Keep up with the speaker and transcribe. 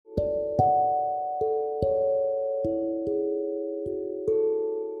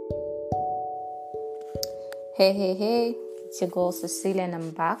Hey, it's your girl Cecilia, and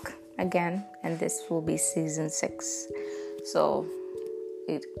I'm back again, and this will be season 6. So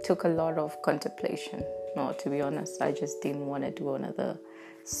it took a lot of contemplation. No, to be honest, I just didn't want to do another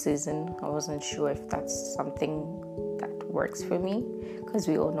season. I wasn't sure if that's something that works for me, because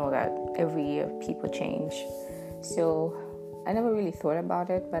we all know that every year people change. So I never really thought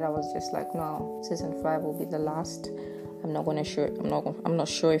about it, but I was just like, no, season 5 will be the last. I'm not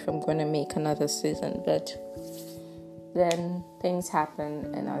sure if I'm going to make another season, but then things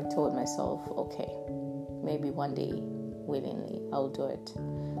happened and I told myself, okay, maybe one day, willingly, I'll do it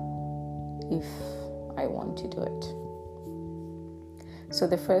if I want to do it. So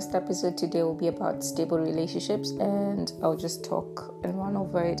the first episode today will be about stable relationships, and I'll just talk and run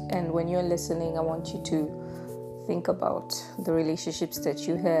over it. And when you're listening, I want you to think about the relationships that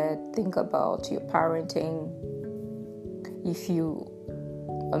you had, think about your parenting, if you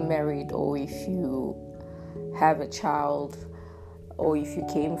are married or if you have a child, or if you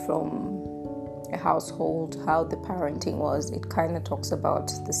came from a household, how the parenting was. It kind of talks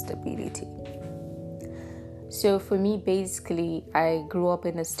about the stability. So for me, basically, I grew up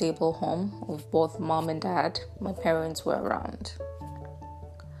in a stable home of both mom and dad. My parents were around.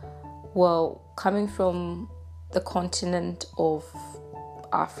 Well, coming from the continent of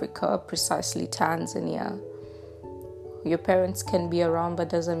Africa, precisely Tanzania, your parents can be around, but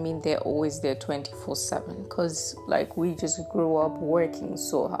doesn't mean they're always there 24/7. Because we just grew up working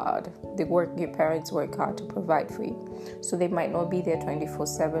so hard. Your parents work hard to provide for you, so they might not be there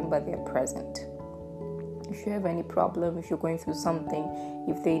 24/7, but they're present. If you have any problem, if you're going through something,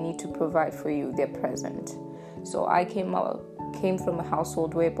 if they need to provide for you, they're present. So I came from a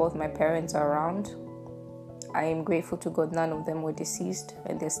household where both my parents are around. I am grateful to God none of them were deceased,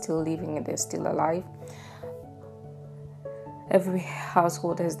 and they're still living and they're still alive. Every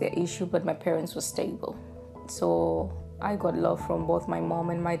household has their issue, but my parents were stable. So I got love from both my mom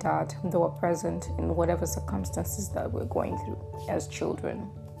and my dad. They were present in whatever circumstances that we're going through as children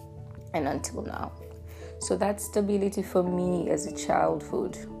and until now. So that stability for me as a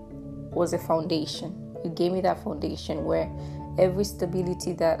childhood was a foundation. It gave me that foundation where every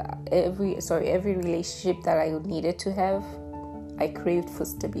relationship that I needed to have, I craved for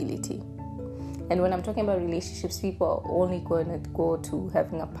stability. And when I'm talking about relationships, people are only going to go to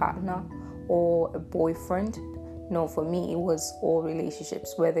having a partner or a boyfriend. No, for me, it was all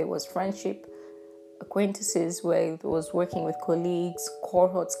relationships, whether it was friendship, acquaintances, whether it was working with colleagues,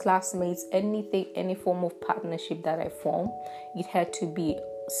 cohorts, classmates, anything, any form of partnership that I formed, it had to be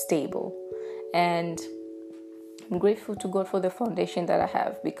stable. And I'm grateful to God for the foundation that I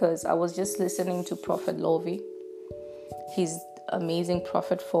have, because I was just listening to Prophet Lovey. He's amazing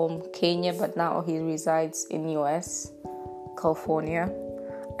prophet from Kenya, but now he resides in US, California,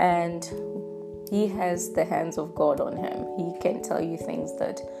 and he has the hands of God on him. He can tell you things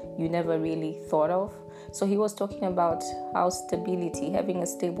that you never really thought of. So he was talking about how stability, having a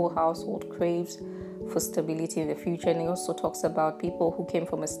stable household, craves for stability in the future. And he also talks about people who came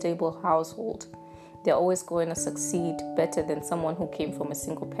from a stable household. They're always going to succeed better than someone who came from a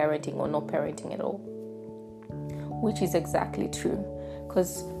single parenting or no parenting at all. Which is exactly true,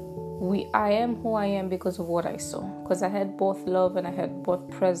 because I am who I am because of what I saw, because I had both love and I had both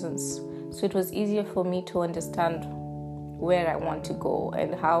presence. So it was easier for me to understand where I want to go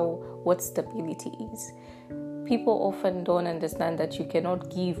and what stability is. People often don't understand that you cannot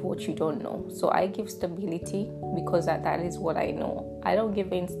give what you don't know. So I give stability because that is what I know. I don't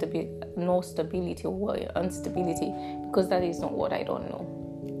give no stability or instability because that is not what I don't know.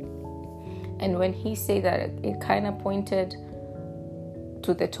 And when he said that, it kind of pointed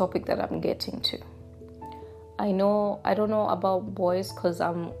to the topic that I'm getting to. I don't know about boys because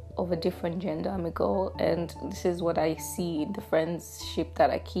I'm of a different gender. I'm a girl, and this is what I see in the friendship that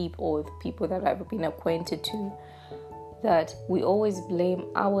I keep or the people that I've been acquainted to, that we always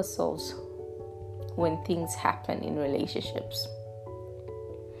blame ourselves when things happen in relationships.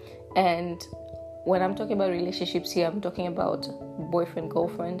 And when I'm talking about relationships here, I'm talking about boyfriend,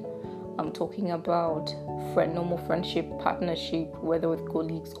 girlfriend. I'm talking about normal friendship, partnership, whether with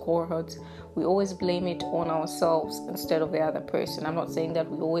colleagues, cohorts. We always blame it on ourselves instead of the other person. I'm not saying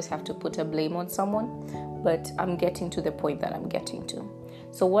that we always have to put a blame on someone, but I'm getting to the point that I'm getting to.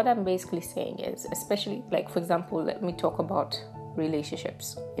 So what I'm basically saying is, especially for example, let me talk about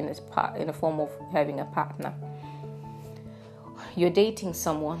relationships in a form of having a partner. You're dating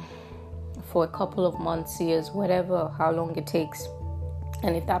someone for a couple of months, years, whatever, how long it takes.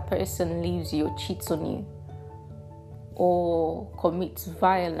 And if that person leaves you or cheats on you or commits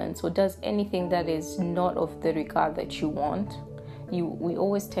violence or does anything that is not of the regard that you want, we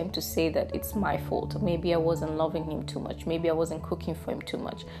always tend to say that it's my fault. Maybe I wasn't loving him too much. Maybe I wasn't cooking for him too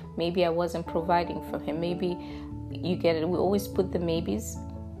much. Maybe I wasn't providing for him. Maybe, you get it. We always put the maybes,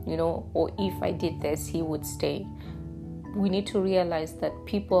 or if I did this, he would stay. We need to realize that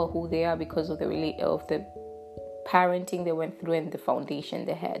people are who they are because of the parenting they went through and the foundation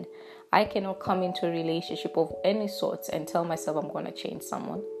they had. I cannot come into a relationship of any sorts and tell myself I'm going to change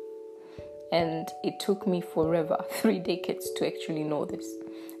someone. And it took me forever, 3 decades, to actually know this.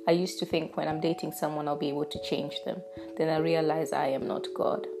 I used to think when I'm dating someone, I'll be able to change them. Then I realized I am not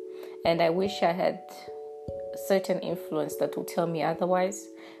God. And I wish I had certain influence that would tell me otherwise.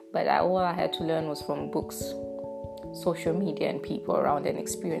 But all I had to learn was from books, social media, and people around, and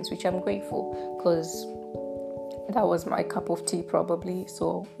experience, which I'm grateful, because that was my cup of tea probably,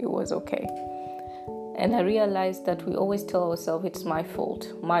 so it was okay. And I realized that we always tell ourselves it's my fault.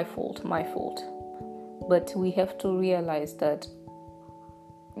 But we have to realize that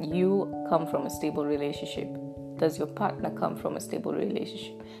you come from a stable relationship. Does your partner come from a stable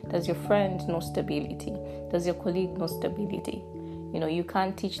relationship? Does your friend know stability? Does your colleague know stability? You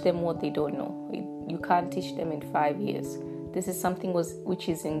can't teach them what they don't know. You can't teach them in 5 years. This is something which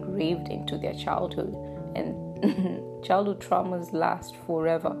is engraved into their childhood. And childhood traumas last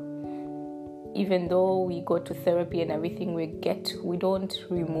forever. Even though we go to therapy and everything, we don't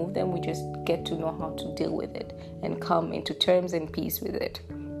remove them. We just get to know how to deal with it and come into terms and peace with it.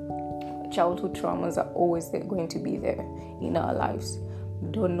 Childhood traumas are always going to be there in our lives.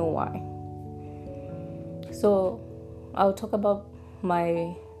 We don't know why. So I'll talk about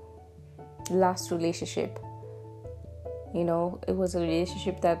my last relationship. It was a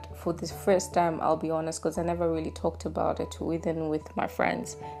relationship that, for the first time, I'll be honest, because I never really talked about it even with my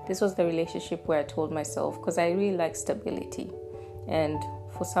friends. This was the relationship where I told myself, because I really like stability, and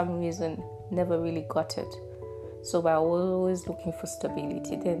for some reason never really got it. So I was always looking for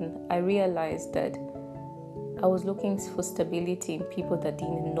stability. Then I realized that I was looking for stability in people that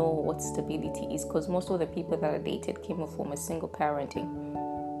didn't know what stability is, because most of the people that I dated came from a single parenting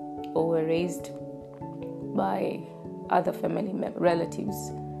or were raised by other family relatives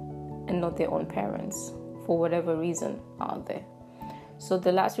and not their own parents, for whatever reason out there. So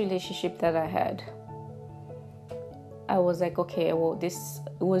the last relationship that I had, I was like, okay, well, this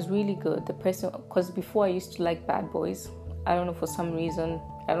was really good. The person, because before I used to like bad boys. I don't know, for some reason,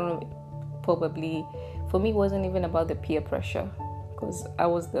 probably for me it wasn't even about the peer pressure, because I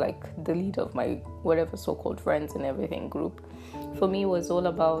was the leader of my whatever so-called friends and everything group. For me it was all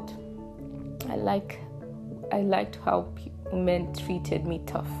about, I liked how men treated me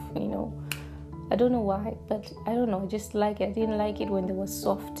tough, I don't know why, but I don't know, I just like it. I didn't like it when they were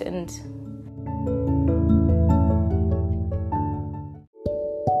soft and...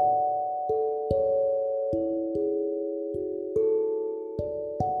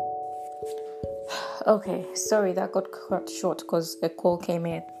 Okay, sorry, that got cut short because a call came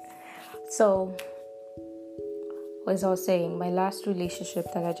in. So, as I was saying, my last relationship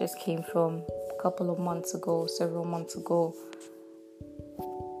that I just came from several months ago,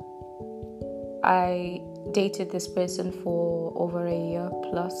 I dated this person for over a year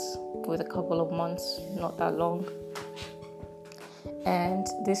plus, with a couple of months, not that long. And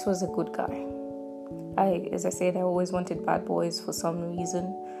this was a good guy. As I said, I always wanted bad boys for some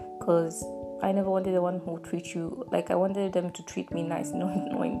reason, because I never wanted the one who treat you, I wanted them to treat me nice,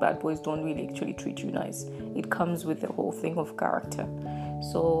 knowing bad boys don't really actually treat you nice. It comes with the whole thing of character.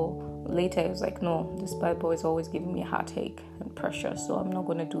 So later I was like, no, this bad boy is always giving me a heartache and pressure, so I'm not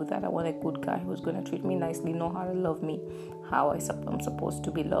going to do that. I want a good guy who's going to treat me nicely, know how to love me, how I'm supposed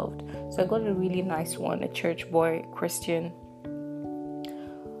to be loved. So I got a really nice one, a church boy, Christian,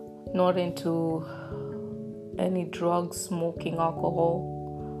 not into any drugs, smoking, alcohol.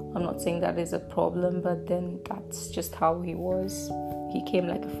 I'm not saying that is a problem, but then that's just how he was. He came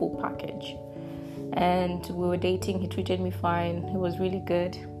like a full package. And we were dating. He treated me fine. He was really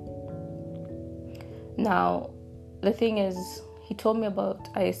good. Now, the thing is,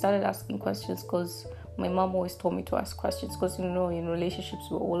 I started asking questions because my mom always told me to ask questions, because, in relationships,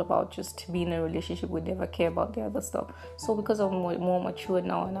 we're all about just being in a relationship. We never care about the other stuff. So because I'm more mature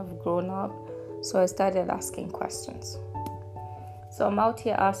now and I've grown up, so I started asking questions. So I'm out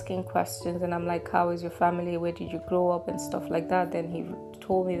here asking questions, and I'm like, how is your family? Where did you grow up? And stuff like that. Then he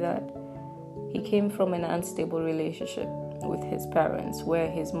told me that he came from an unstable relationship with his parents, where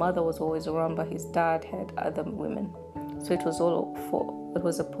his mother was always around, but his dad had other women. So it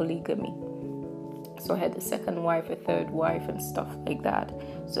was a polygamy. So I had a second wife, a third wife, and stuff like that.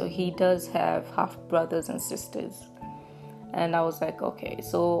 So he does have half brothers and sisters. And I was like, okay.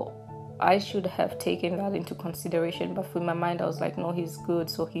 So I should have taken that into consideration, but in my mind I was like, no, he's good,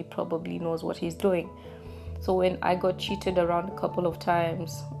 so he probably knows what he's doing. So when I got cheated around a couple of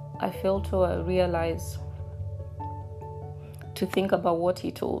times, I failed to realize, to think about what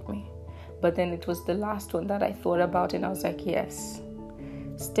he told me. But then it was the last one that I thought about, and I was like, yes,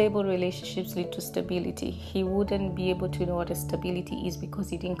 stable relationships lead to stability. He wouldn't be able to know what a stability is because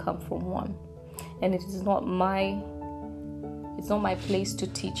he didn't come from one. And it's not my place to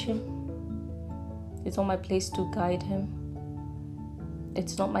teach him. It's not my place to guide him.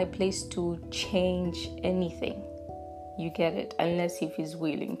 It's not my place to change anything. You get it? Unless if he's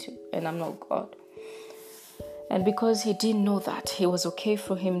willing to. And I'm not God. And because he didn't know that, it was okay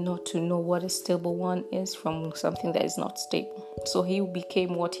for him not to know what a stable one is from something that is not stable. So he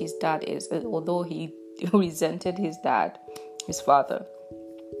became what his dad is. Although he resented his dad, his father,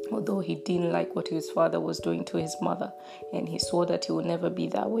 although he didn't like what his father was doing to his mother, and he swore that he would never be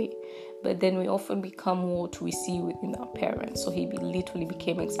that way. But then we often become what we see within our parents. So he literally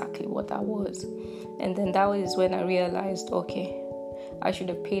became exactly what that was. And then that was when I realized, okay, I should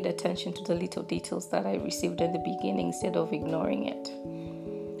have paid attention to the little details that I received in the beginning instead of ignoring it.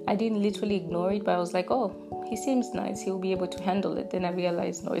 I didn't literally ignore it, but I was like, oh, he seems nice, he'll be able to handle it. Then I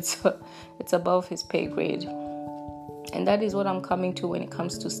realized, no, it's above his pay grade. And that is what I'm coming to when it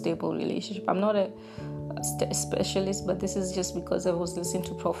comes to stable relationship. I'm not a specialist, but this is just because I was listening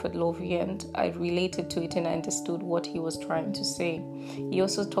to Prophet Lovie and I related to it and I understood what he was trying to say. He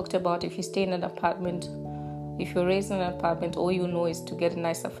also talked about if you stay in an apartment, if you're raised in an apartment, all you know is to get a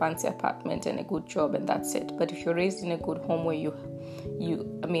nicer, fancy apartment and a good job, and that's it. But if you're raised in a good home where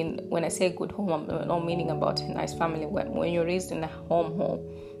I mean, when I say a good home, I'm not meaning about a nice family. When you're raised in a home,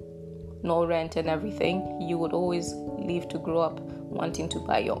 no rent and everything, you would always live to grow up wanting to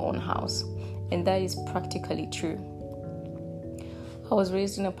buy your own house. And that is practically true. I was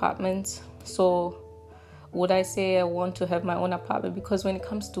raised in apartments, so would I say I want to have my own apartment? Because when it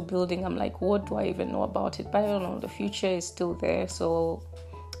comes to building, I'm like, what do I even know about it? But I don't know, the future is still there, so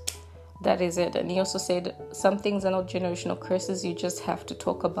that is it. And he also said some things are not generational curses, you just have to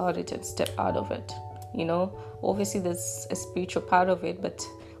talk about it and step out of it. You know, obviously there's a spiritual part of it, but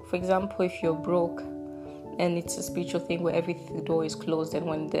for example, if you're broke and it's a spiritual thing where every door is closed, and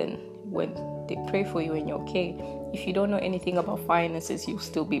when they pray for you and you're okay, if you don't know anything about finances, you'll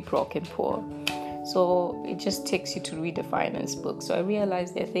still be broke and poor. So it just takes you to read the finance book. So I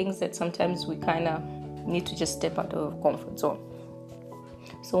realized there are things that sometimes we kind of need to just step out of our comfort zone.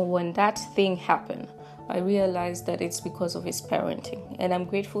 So when that thing happened, I realized that it's because of his parenting. And I'm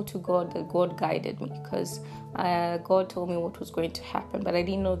grateful to God that God guided me, because God told me what was going to happen, but I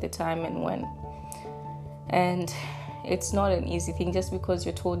didn't know the time and when. And it's not an easy thing. Just because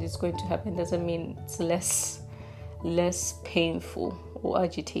you're told it's going to happen doesn't mean it's less painful or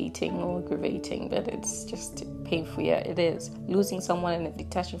agitating or aggravating, but it's just painful. Yeah, it is. Losing someone and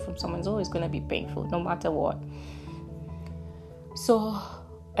detaching from someone is always going to be painful, no matter what. So,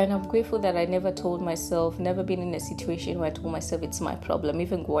 and I'm grateful that I never been in a situation where I told myself it's my problem.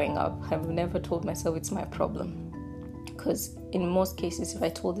 Even growing up, I've never told myself it's my problem. Because in most cases, if I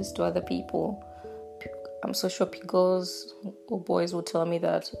told this to other people, I'm so sure girls or boys will tell me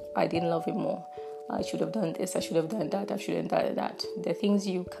that I didn't love him more. I should have done this, I should have done that, I shouldn't have done that. There are things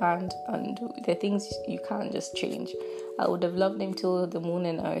you can't undo. There are things you can't just change. I would have loved him till the moon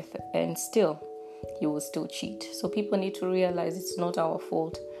and earth, and still, he will still cheat. So people need to realize it's not our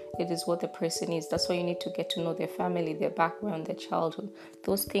fault. It is what the person is. That's why you need to get to know their family, their background, their childhood.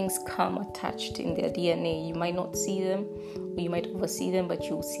 Those things come attached in their DNA. You might not see them, or you might oversee them, but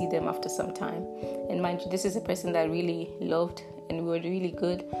you'll see them after some time. And mind you, this is a person that I really loved and we were really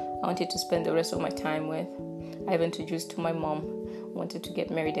good. I wanted to spend the rest of my time with. I've introduced to my mom, wanted to get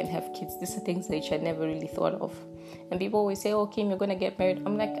married and have kids. These are things that I never really thought of. And people always say, oh, Kim, you're going to get married.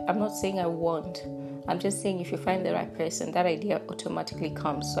 I'm like, I'm not saying I won't. I'm just saying if you find the right person, that idea automatically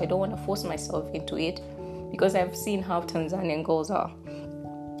comes. So I don't want to force myself into it, because I've seen how Tanzanian girls are.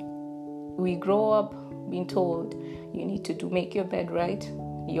 We grow up being told you need to make your bed right,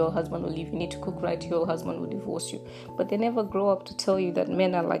 your husband will leave. You need to cook right, your husband will divorce you. But they never grow up to tell you that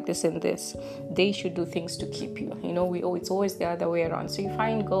men are like this and this. They should do things to keep you. You know, it's always the other way around. So you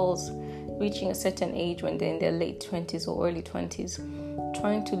find girls reaching a certain age when they're in their late 20s or early 20s,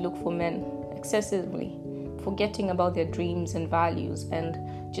 trying to look for men excessively, forgetting about their dreams and values, and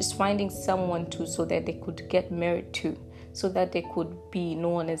just finding someone so that they could get married to, so that they could be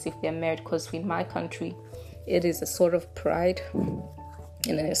known as if they're married. Because in my country, it is a sort of pride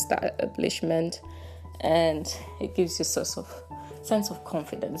in an establishment, and it gives you a sense of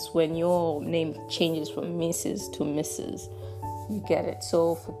confidence when your name changes from Mrs. to Mrs. You get it.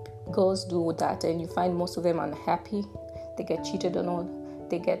 So for girls do that, and you find most of them unhappy. They get cheated on,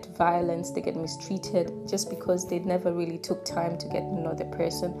 they get violence, they get mistreated just because they never really took time to get to know the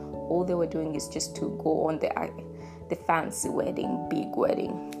person. All they were doing is just to go on the fancy wedding, big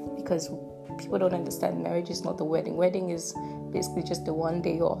wedding, because people don't understand marriage is not the wedding. Wedding is basically just the one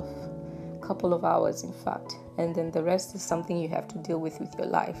day off, a couple of hours in fact, and then the rest is something you have to deal with your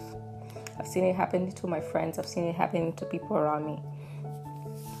life. I've seen it happen to my friends, I've seen it happen to people around me,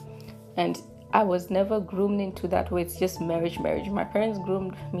 and I was never groomed into that way. It's just marriage. My parents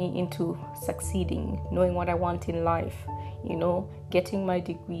groomed me into succeeding, knowing what I want in life, getting my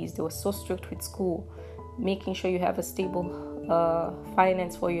degrees. They were so strict with school, making sure you have a stable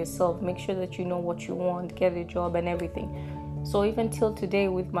finance for yourself, make sure that you know what you want, get a job and everything. So even till today,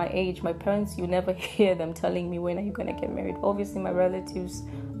 with my age, my parents, you never hear them telling me, when are you going to get married? Obviously, my relatives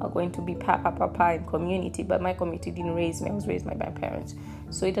are going to be papa in community, but my community didn't raise me. I was raised by my parents.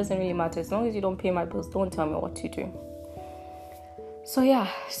 So it doesn't really matter. As long as you don't pay my bills, don't tell me what to do.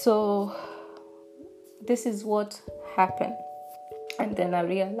 So this is what happened. And then I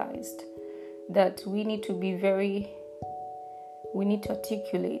realized that we need to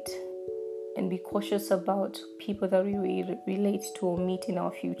articulate and be cautious about people that we relate to or meet in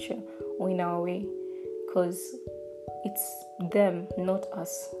our future or in our way, because it's them, not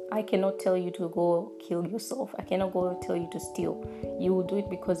us. I cannot tell you to go kill yourself. I cannot go tell you to steal. You will do it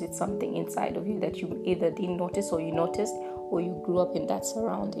because it's something inside of you that you either didn't notice or you noticed, or you grew up in that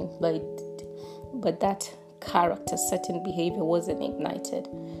surrounding. But that character, certain behavior wasn't ignited.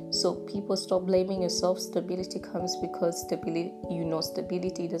 So people, stop blaming yourself. Stability comes because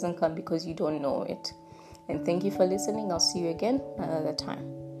stability doesn't come because you don't know it. And thank you for listening. I'll see you again another time.